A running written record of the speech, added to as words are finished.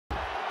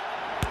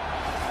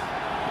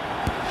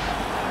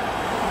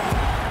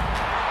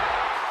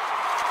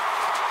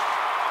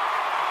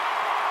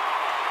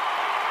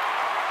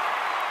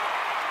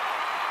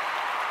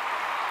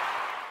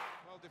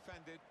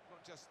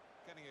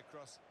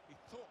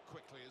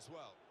quickly as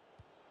well.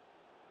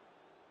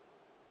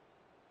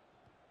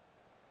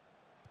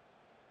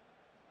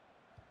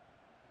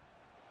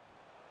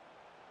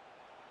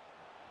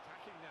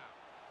 Attacking now.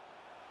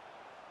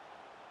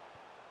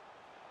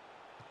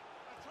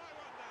 They'll try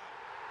one now.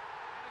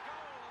 And a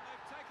goal, and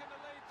they've taken the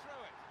lead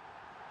through it.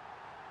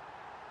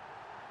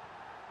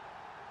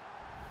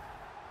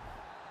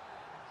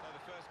 So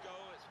the first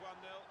goal, it's 1-0.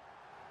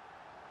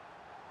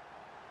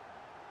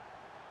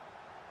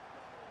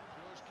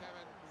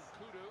 Kevin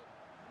Kudu,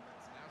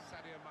 now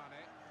Sadio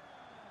Mane,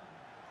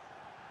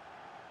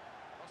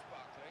 Ross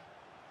Barkley.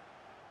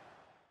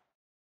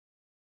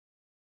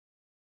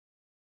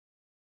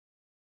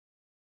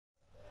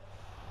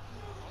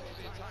 Onto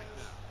the attack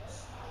now.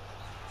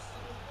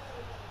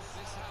 Is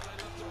this how they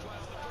look to play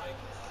on the break?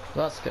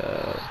 Let's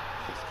go.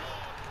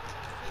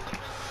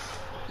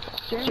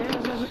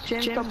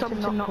 James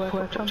Dobson not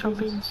work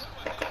champions.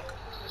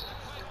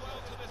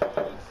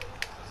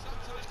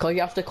 Cause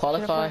you have to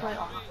qualify.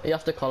 You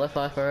have to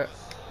qualify for it.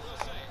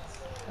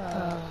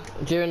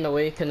 During the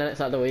week, and then it's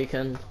at the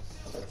weekend.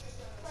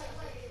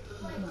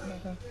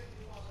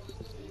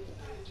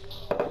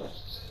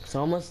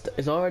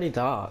 It's already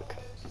dark.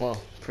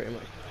 Well, pretty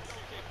much.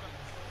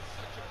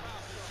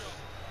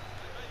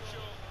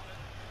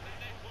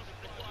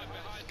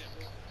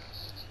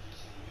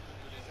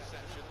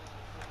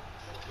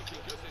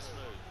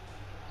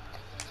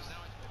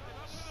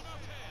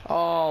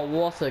 Oh,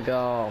 what a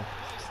goal.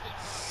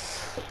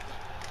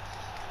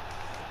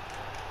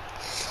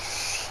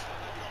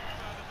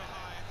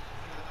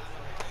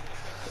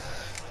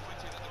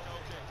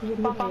 I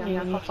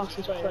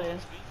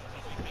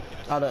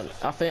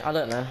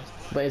don't know,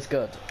 but it's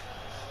good.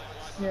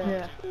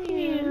 Yeah.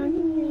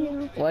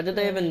 Where did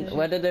they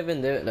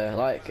even do it though?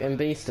 Like in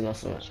Beeston or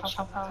something?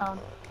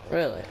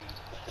 Really?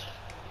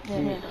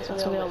 Yeah,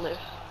 that's where they all live.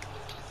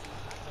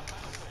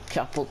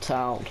 Chapel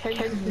Town.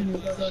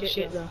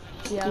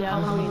 Yeah,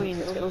 Halloween,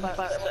 it's gonna look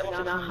like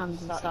in our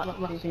hands and start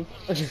laughing.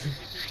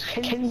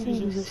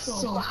 Kensington was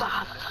so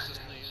bad.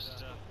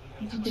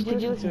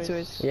 Did you listen to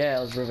it? Yeah,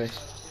 it was rubbish.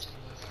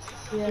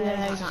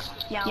 Yeah.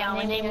 Yes,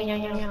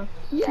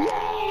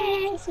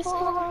 it's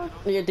gone.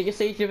 Yeah, did you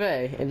see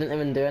Gervais? He didn't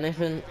even do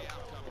anything.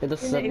 He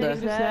just stood there.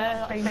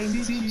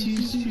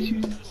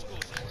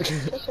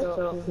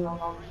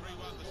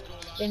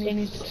 And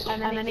then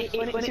when it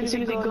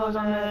goes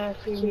on the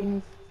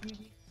screen.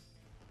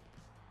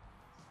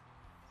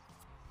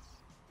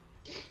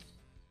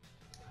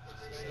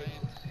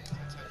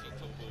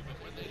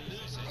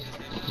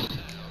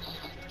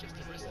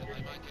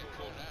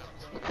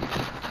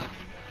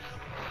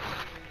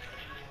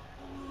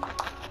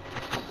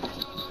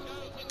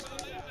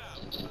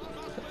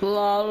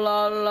 La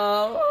la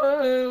la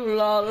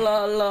la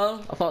la la.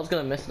 I thought I was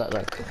gonna miss that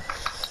then.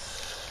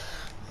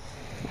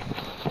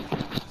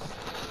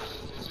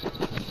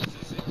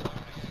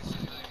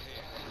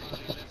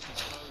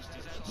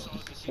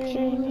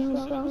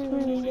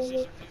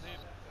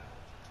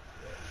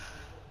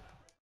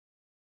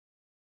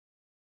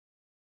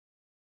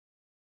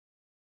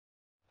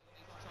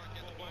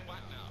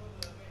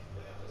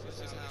 This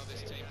is how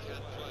this team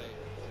can play.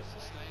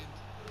 Sustained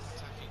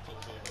attacking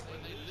football, but when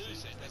they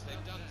lose it, as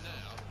they've done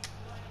now.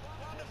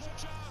 Wonderful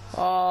chance!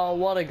 Oh,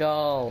 what a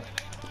goal!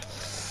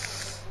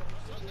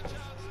 Took the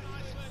chance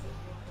nicely,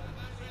 and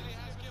that really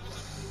has given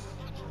them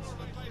much more of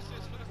a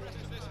basis for the rest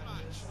of this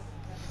match.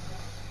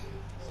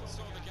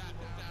 Saw the gap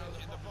down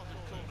in the bottom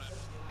corner.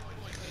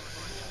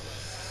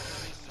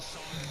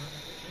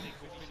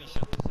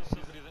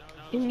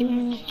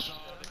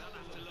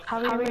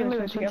 Harry and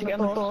Lewis went to get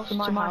on the bus to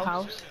my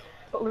house,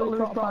 but Lewis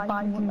brought a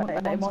bike and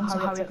let him on, so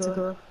Harry had to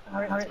go.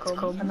 Harry had to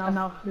come, and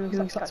now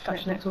Lewis got to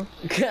catch the next one.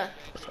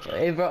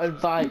 He brought a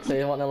bike, so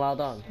he wasn't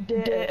allowed on.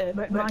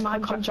 My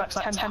contract's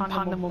like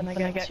 £10 a month,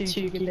 and I get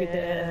 2 gig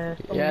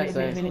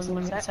minutes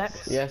unlimited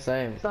text. Yeah,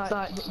 same.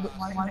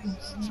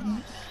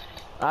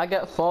 I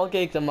get 4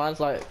 gigs and mine's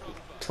like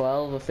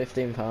 £12 or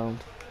 £15.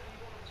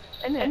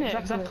 Isn't it?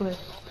 Exactly.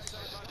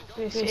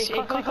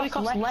 It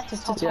costs less to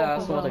top up. Yeah,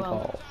 that's what they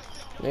call it.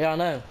 Yeah, I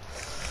know.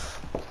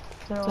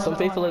 Some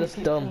people are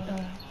just dumb.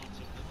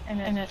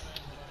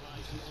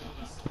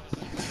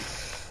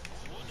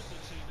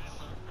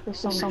 This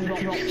song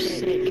drops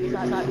sick.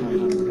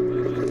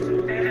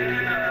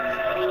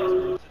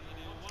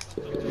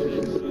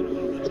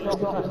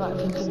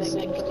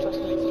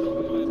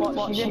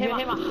 What? You hear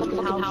him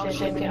house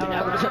shaking it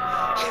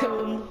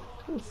around?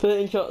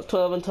 13 shots,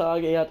 12 on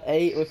target. He had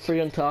 8 with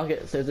 3 on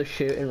target, so just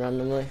shooting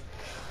randomly.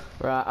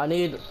 Right, I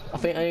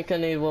think I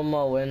can need one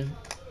more win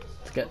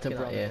to get to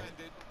Brighton.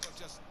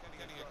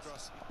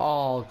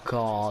 Oh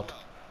god,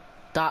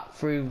 that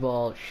through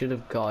ball should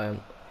have got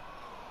him.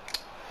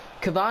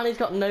 Cavani's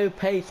got no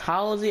pace.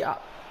 How is he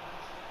at?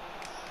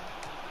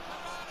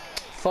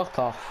 Fuck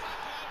off.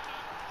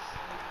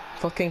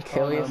 Fucking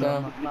kill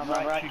yourself. My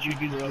right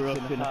jigger's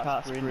broken, I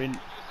can't sprint.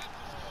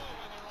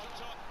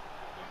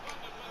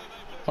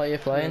 What are you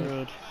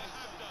playing?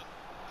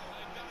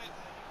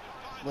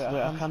 Wait,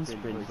 I can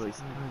sprint, but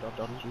it's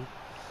dodgy.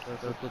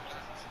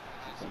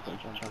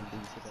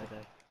 Champions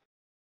today.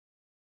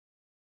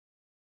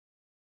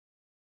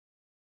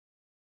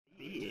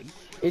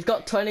 He's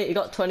got 20. He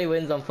got 20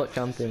 wins on Foot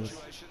Champions.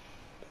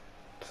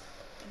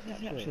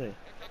 Actually. Here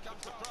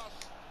comes the cross.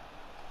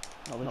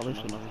 Not this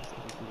one.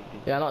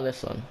 Yeah, not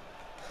this one.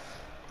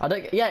 I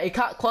don't. Yeah, he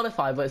can't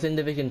qualify, but it's in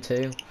Division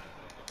 2.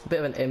 Bit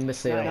of an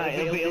imbecile. No,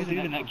 he'll do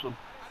the next one. Do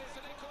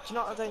you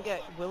know what I don't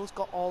get? Will's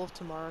got all of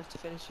tomorrow to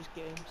finish his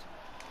games.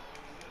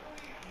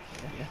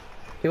 Yeah.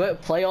 He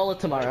won't play all of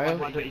tomorrow.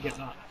 Why don't you get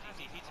that?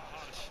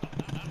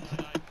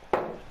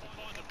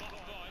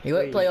 He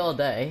won't play all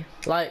day.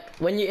 Like,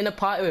 when you're in a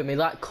party with him, he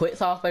like quits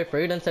halfway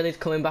through and said he's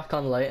coming back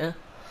on later.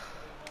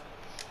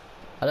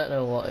 I don't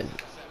know what.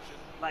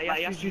 Like,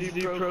 he asked you to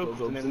do pro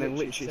clubs and then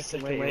literally a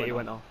second later he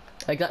went off.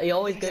 He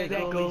always goes.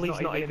 Their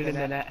goalie's not even in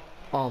the net.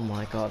 Oh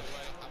my god.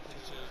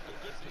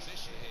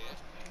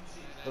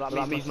 Well,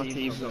 that means my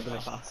team's not going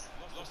to pass.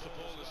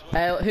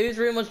 Whose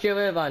room was Joe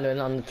Irvine in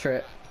on the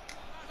trip?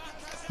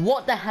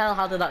 What the hell?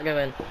 How did that go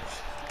in?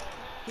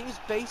 He was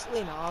basically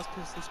in ours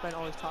because he spent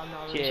all his time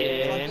now.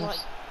 James. Like,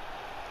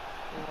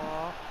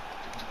 what?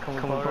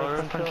 Come for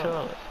a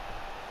control.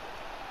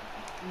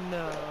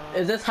 No.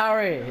 Is this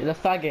Harry, the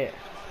faggot?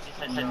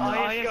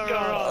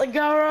 Oh,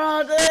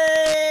 Garrod!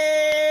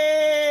 Hey!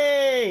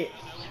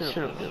 shut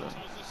up, Dylan.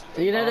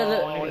 You know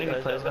Oh,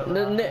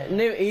 the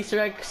new Easter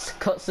egg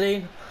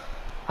cutscene?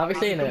 Have you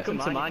seen it? Come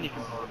to mine, you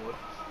can borrow.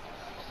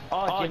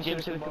 Oh, Jim,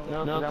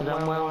 no, because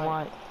I'm wearing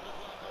white.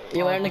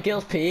 You're wearing a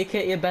Gills PE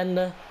kit, you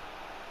bender.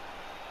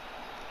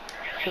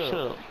 Shut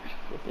up.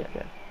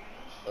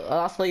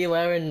 That's what you're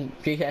wearing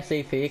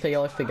GSE PE, because you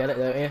always forget it,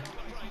 don't you?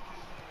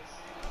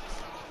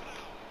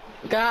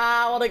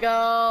 God, what a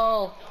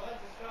goal!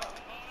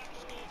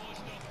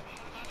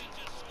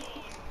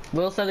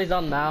 Will said he's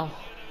on now.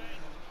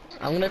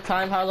 I'm gonna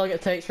time how long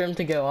it takes for him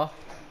to go off.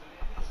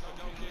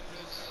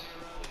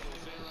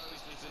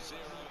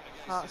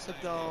 That's a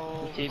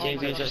goal. Yeah,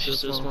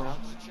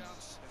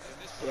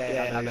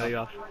 I know you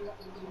have.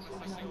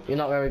 You're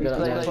not very good at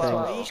those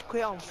things. He's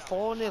quit on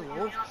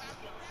 4-0.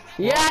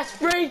 Yes,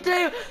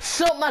 3-2!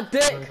 Suck my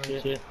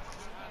dick!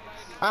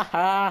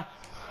 Haha!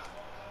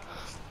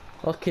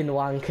 Fucking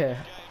wanker.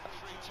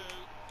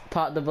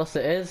 Park the bus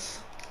it is.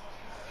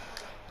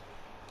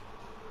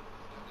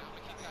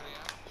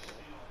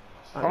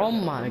 Oh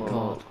my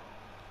god.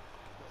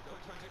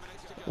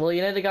 Well,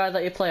 you know the guys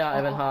that you play aren't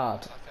even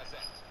hard.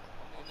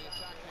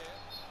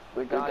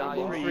 We got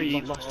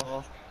 3, lost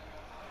 4.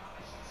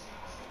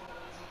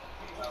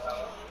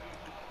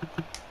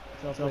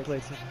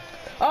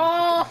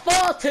 Oh,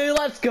 4-2,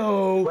 let's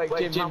go!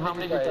 Wait, Jim, how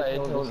many did you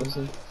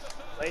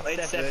play? Played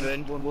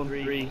 7, won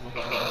 3.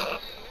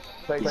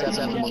 Played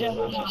 7.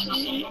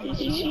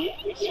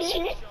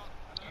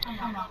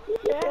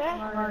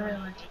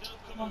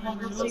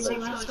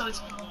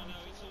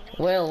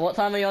 Will, what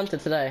time are you on to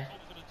today?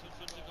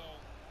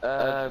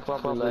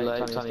 Probably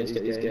late, trying to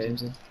get these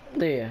games in.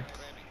 Do you?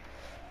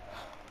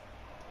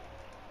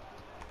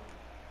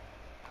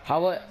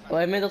 How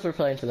many middles were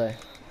playing today?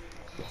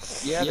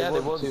 Yeah, they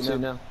won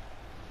 2-0.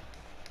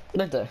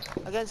 Did they?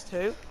 Against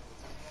who?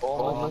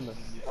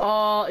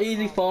 Oh,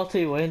 easy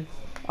 4-2 win.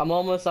 I'm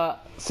almost at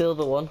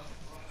silver 1.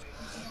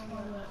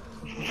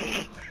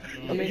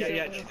 I mean,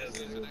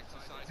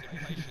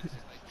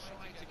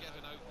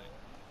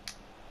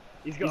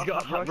 He's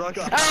got a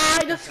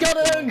I just got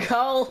an own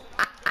goal!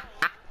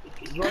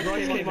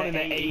 Royce came on in the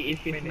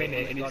 85th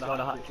minute and he's got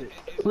a hat-trick.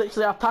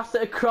 Literally, I passed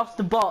it across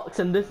the box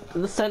and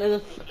his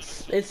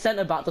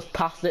centre back just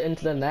passed it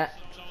into the net.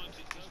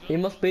 He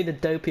must be the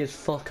dopiest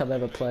fuck I've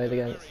ever played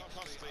against.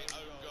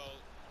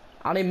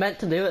 And he meant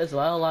to do it as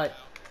well, like...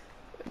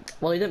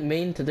 Well, he didn't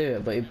mean to do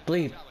it, but he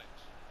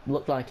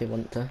looked like he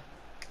wanted to.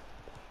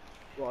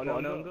 What,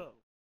 no go?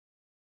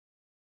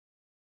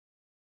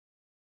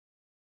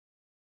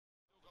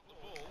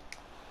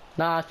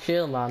 Nah,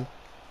 chill, man.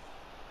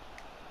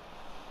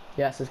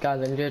 Yes, this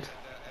guy's injured.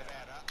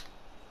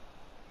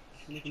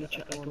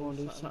 Go on,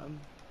 do something.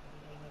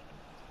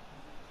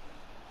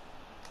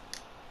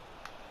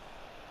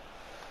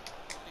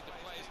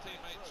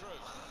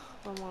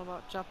 I'm all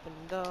about jumping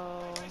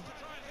though.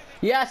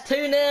 Yes,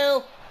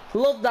 2-0!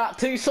 Love that,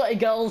 2 sweaty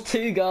goals,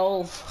 2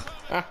 goals.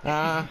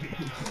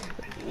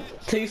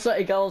 2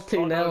 sweaty goals,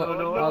 2-0.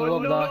 I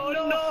love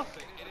that.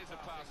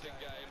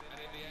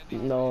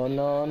 No,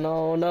 no,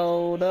 no,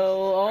 no,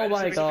 no. Oh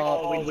my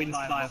god.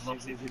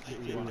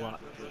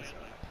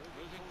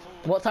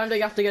 What time do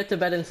you have to go to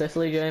bed in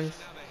Sicily, James?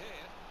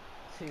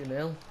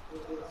 2-0.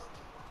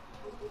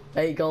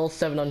 8 goals,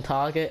 7 on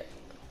target.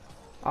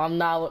 I'm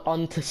now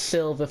on to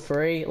silver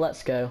 3.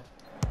 Let's go.